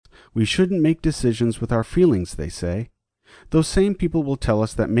We shouldn't make decisions with our feelings, they say. Those same people will tell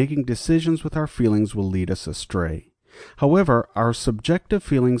us that making decisions with our feelings will lead us astray. However, our subjective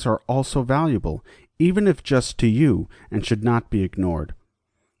feelings are also valuable, even if just to you, and should not be ignored.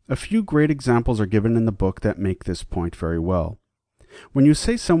 A few great examples are given in the book that make this point very well. When you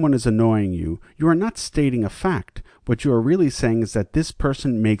say someone is annoying you, you are not stating a fact. What you are really saying is that this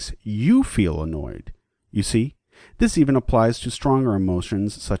person makes you feel annoyed. You see, this even applies to stronger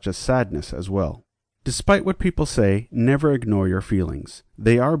emotions such as sadness as well. Despite what people say, never ignore your feelings.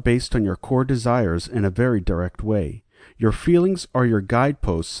 They are based on your core desires in a very direct way. Your feelings are your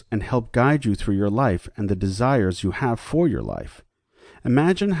guideposts and help guide you through your life and the desires you have for your life.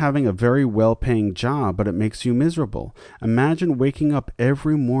 Imagine having a very well-paying job, but it makes you miserable. Imagine waking up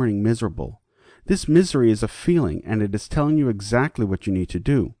every morning miserable. This misery is a feeling, and it is telling you exactly what you need to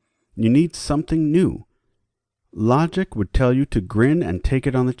do. You need something new. Logic would tell you to grin and take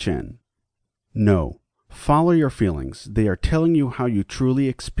it on the chin. No, follow your feelings. They are telling you how you truly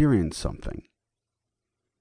experience something.